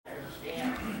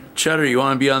Cheddar, you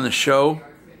want to be on the show?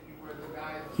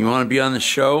 You want to be on the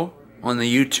show on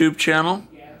the YouTube channel?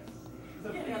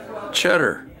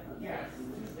 Cheddar,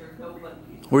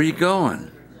 where are you going?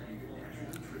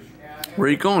 Where are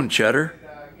you going, Cheddar?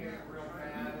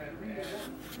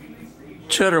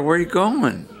 Cheddar, where are you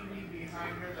going?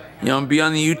 You want to be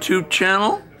on the YouTube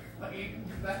channel?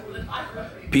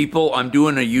 People, I'm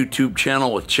doing a YouTube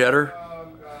channel with Cheddar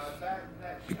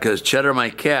because Cheddar,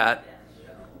 my cat,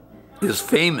 is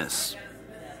famous.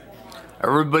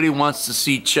 Everybody wants to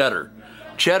see Cheddar.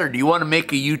 Cheddar, do you want to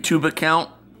make a YouTube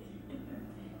account?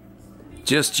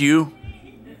 Just you?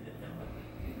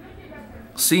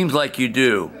 Seems like you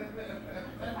do.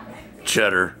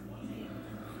 Cheddar.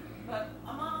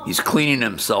 He's cleaning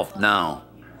himself now.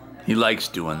 He likes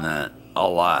doing that a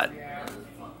lot.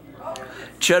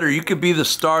 Cheddar, you could be the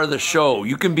star of the show.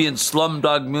 You can be in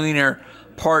Slumdog Millionaire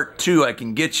Part 2. I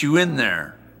can get you in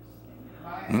there.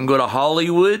 You can go to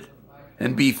Hollywood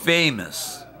and be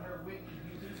famous.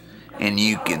 And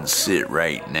you can sit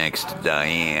right next to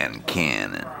Diane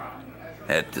Cannon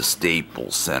at the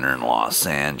Staples Center in Los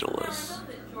Angeles.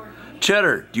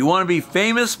 Cheddar, do you want to be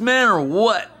famous, man, or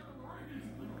what?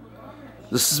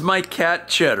 This is my cat,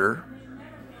 Cheddar,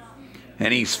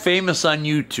 and he's famous on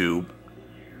YouTube,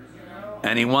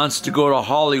 and he wants to go to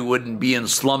Hollywood and be in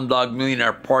Slumdog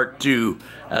Millionaire Part 2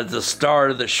 as the star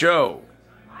of the show.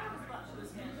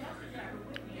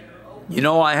 You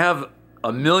know, I have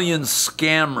 1 million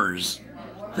scammers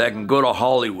that can go to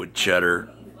Hollywood,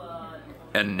 Cheddar,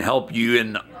 and help you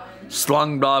in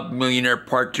Slumdog Millionaire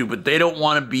Part 2, but they don't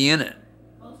want to be in it.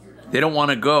 They don't want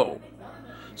to go.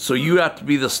 So you have to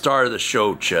be the star of the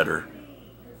show, Cheddar.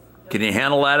 Can you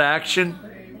handle that action?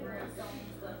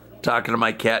 Talking to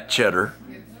my cat, Cheddar.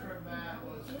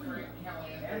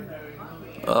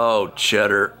 Oh,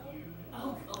 Cheddar.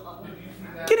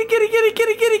 Kitty, kitty, kitty,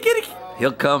 kitty, kitty, kitty.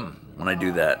 He'll come when I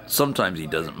do that. Sometimes he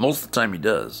doesn't. Most of the time he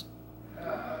does.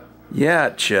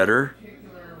 Yeah, Cheddar.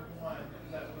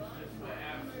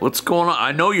 What's going on?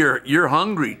 I know you're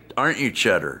hungry, aren't you,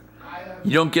 Cheddar?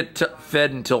 You don't get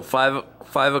fed until 5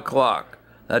 o'clock.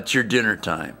 That's your dinner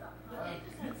time.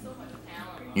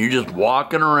 You're just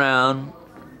walking around,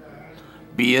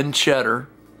 being Cheddar,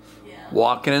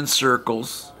 walking in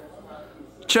circles.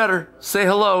 Cheddar, say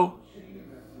hello.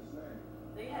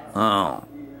 Oh.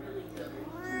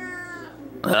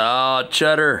 Oh,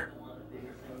 Cheddar.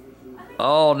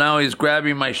 Oh, now he's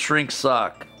grabbing my shrink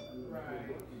sock.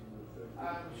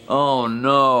 Oh,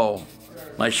 no.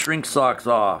 My shrink sock's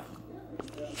off.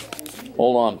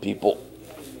 Hold on, people.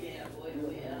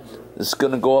 This is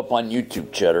going to go up on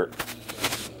YouTube, Cheddar.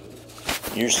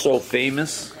 You're so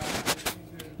famous.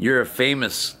 You're a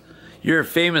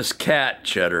famous cat,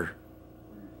 Cheddar.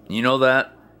 You know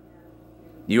that?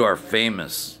 You are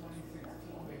famous.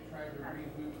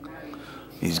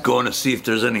 He's going to see if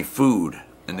there's any food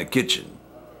in the kitchen.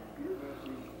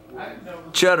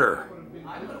 Cheddar.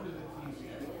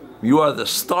 You are the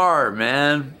star,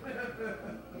 man.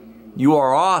 You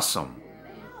are awesome.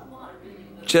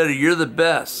 Cheddar, you're the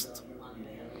best.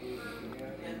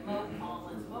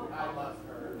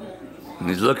 And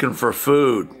he's looking for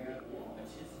food.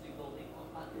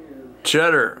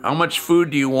 Cheddar, how much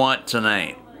food do you want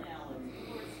tonight?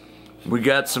 We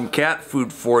got some cat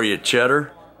food for you,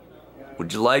 Cheddar.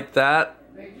 Would you like that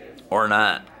or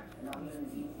not?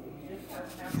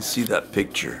 You see that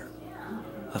picture?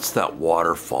 That's that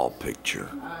waterfall picture.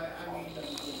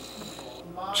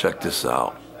 Check this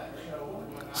out.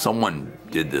 Someone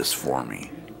did this for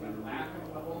me.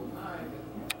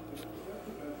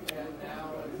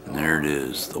 And there it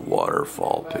is, the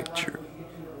waterfall picture.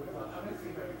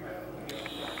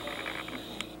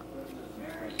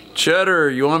 Cheddar,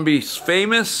 you want to be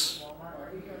famous?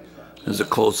 There's a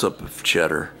close-up of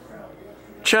Cheddar.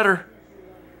 Cheddar.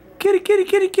 Kitty, kitty,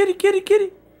 kitty, kitty, kitty,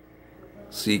 kitty.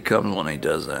 See, he comes when he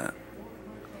does that.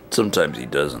 Sometimes he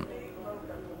doesn't.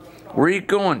 Where are you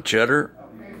going, Cheddar?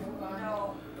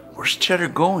 Where's Cheddar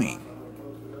going?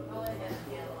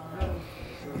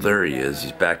 There he is.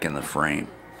 He's back in the frame.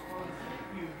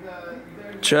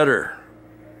 Cheddar,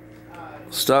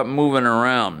 stop moving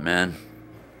around, man.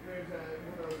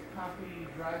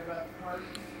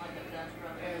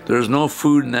 There's no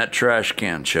food in that trash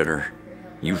can, Cheddar.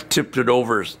 You've tipped it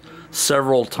over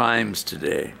several times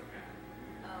today.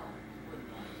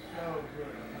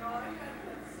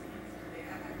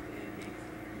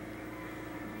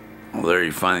 Well, there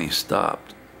he finally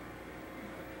stopped.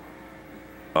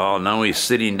 Oh, now he's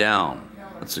sitting down.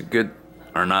 That's a good,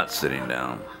 or not sitting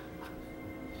down.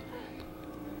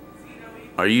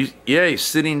 Are you, yeah, he's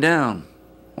sitting down.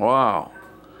 Wow.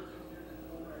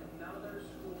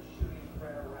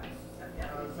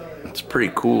 It's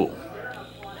pretty cool.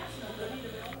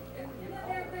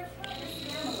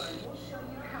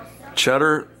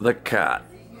 Cheddar the cat.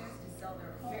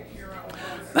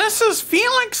 This is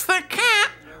Felix the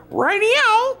cat.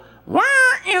 Radio,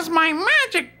 where is my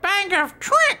magic bag of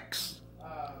tricks?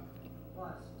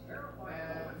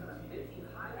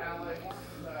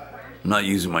 I'm not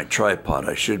using my tripod.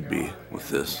 I should be with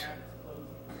this.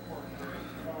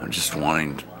 I'm just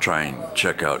wanting to try and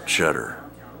check out Cheddar.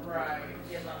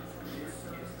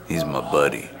 He's my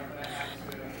buddy.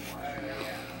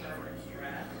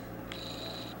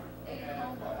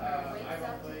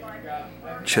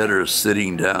 Cheddar is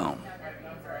sitting down.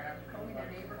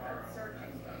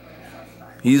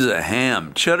 He's a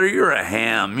ham. Cheddar, you're a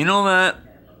ham. You know that?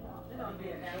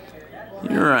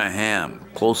 You're a ham.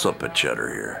 Close up at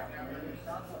Cheddar here.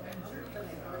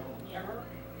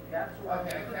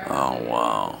 Oh,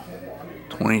 wow.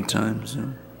 20 times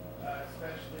zoom.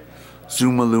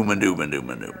 Zooma looma dooma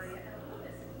dooma dooma.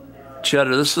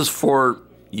 Cheddar, this is for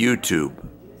YouTube.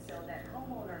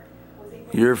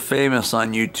 You're famous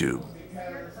on YouTube.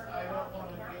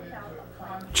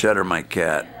 Cheddar, my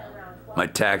cat. My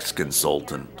tax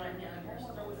consultant.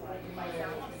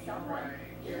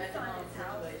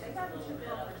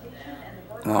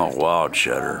 Oh, wow,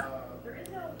 Cheddar.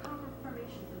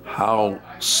 How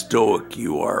stoic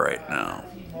you are right now.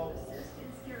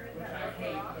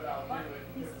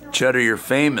 Cheddar, you're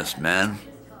famous, man.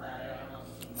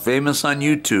 Famous on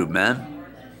YouTube, man.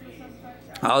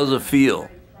 How does it feel?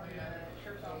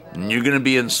 And you're going to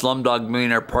be in Slumdog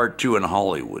Millionaire Part 2 in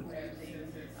Hollywood.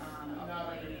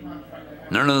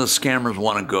 None of the scammers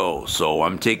want to go, so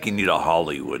I'm taking you to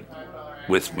Hollywood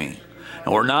with me.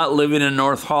 And we're not living in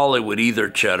North Hollywood either,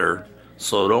 Cheddar,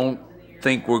 so don't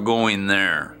think we're going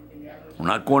there. We're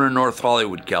not going to North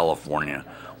Hollywood, California.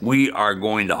 We are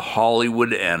going to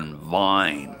Hollywood and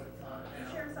Vine.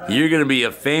 You're going to be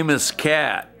a famous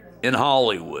cat in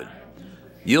Hollywood.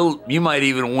 You might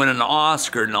even win an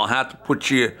Oscar, and they'll have to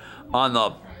put you on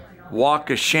the Walk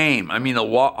of Shame. I mean, the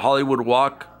Hollywood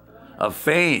Walk of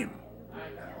Fame.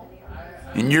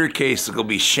 In your case, it'll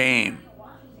be shame.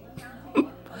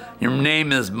 Your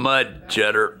name is Mud,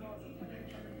 Cheddar.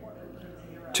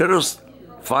 Cheddar's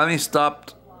finally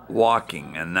stopped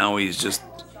walking, and now he's just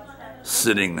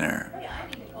sitting there,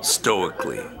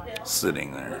 stoically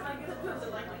sitting there.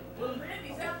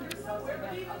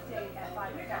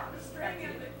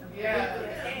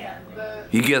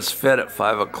 He gets fed at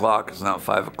 5 o'clock. It's not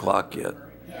 5 o'clock yet.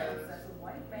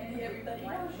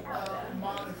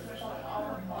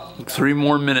 3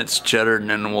 more minutes, Cheddar, and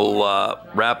then we'll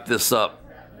wrap this up.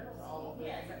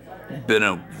 Been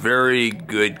a very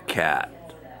good cat.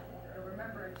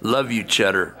 Love you,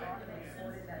 Cheddar.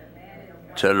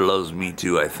 Cheddar loves me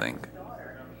too, I think.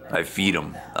 I feed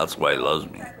him. That's why he loves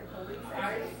me.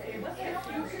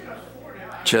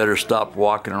 Cheddar stopped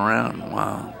walking around.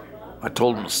 Wow. I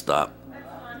told him to stop.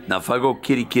 Now, if I go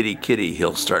kitty, kitty, kitty,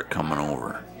 he'll start coming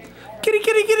over. Kitty,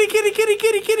 kitty, kitty, kitty, kitty,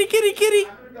 kitty, kitty, kitty, kitty.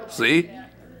 See?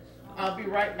 I'll be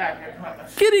right back, I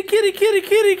promise. Kitty, kitty, kitty,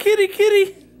 kitty, kitty,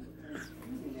 kitty.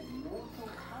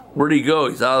 Where'd he go?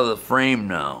 He's out of the frame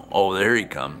now. Oh, there he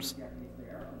comes.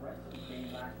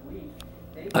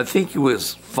 I think he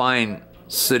was fine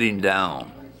sitting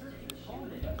down.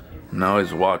 Now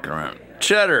he's walking around.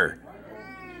 Cheddar.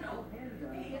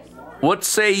 What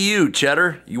say you,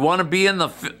 Cheddar? You want to be in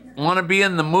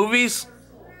the movies?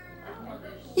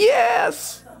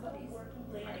 Yes.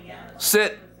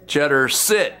 Sit, Cheddar,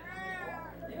 sit.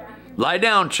 Lie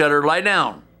down, Cheddar, lie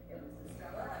down.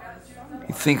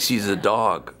 He thinks he's a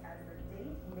dog.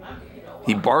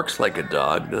 He barks like a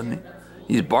dog, doesn't he?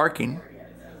 He's barking.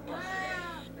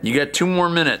 You got 2 more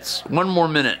minutes. 1 more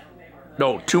minute.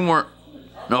 No, 2 more.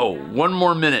 No, 1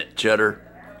 more minute, Cheddar.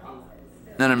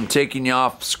 Then I'm taking you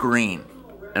off screen,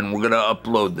 and we're going to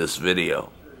upload this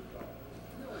video.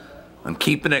 I'm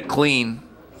keeping it clean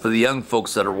for the young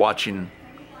folks that are watching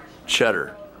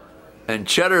Cheddar. And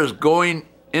Cheddar is going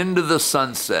into the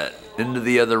sunset, into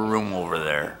the other room over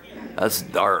there. That's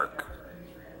dark.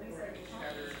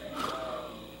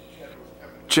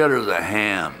 Cheddar's a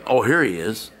ham. Oh, here he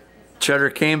is. Cheddar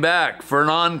came back for an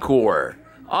encore.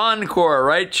 Encore,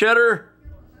 right, Cheddar?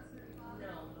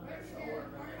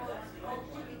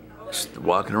 Just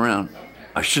walking around.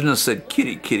 I shouldn't have said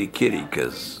kitty, kitty, kitty,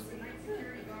 because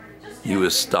he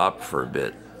was stopped for a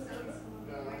bit.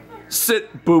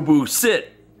 Sit, boo-boo,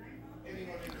 sit.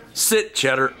 Sit,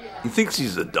 Cheddar. He thinks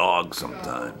he's a dog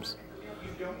sometimes.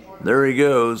 There he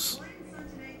goes.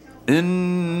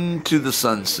 Into the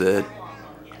sunset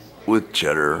with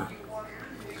Cheddar.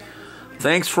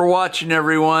 Thanks for watching,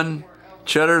 everyone.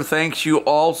 Cheddar thanks you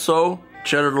also.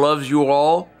 Cheddar loves you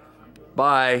all.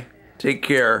 Bye. Take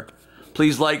care.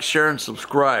 Please like, share, and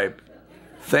subscribe.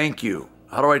 Thank you.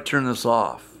 How do I turn this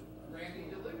off?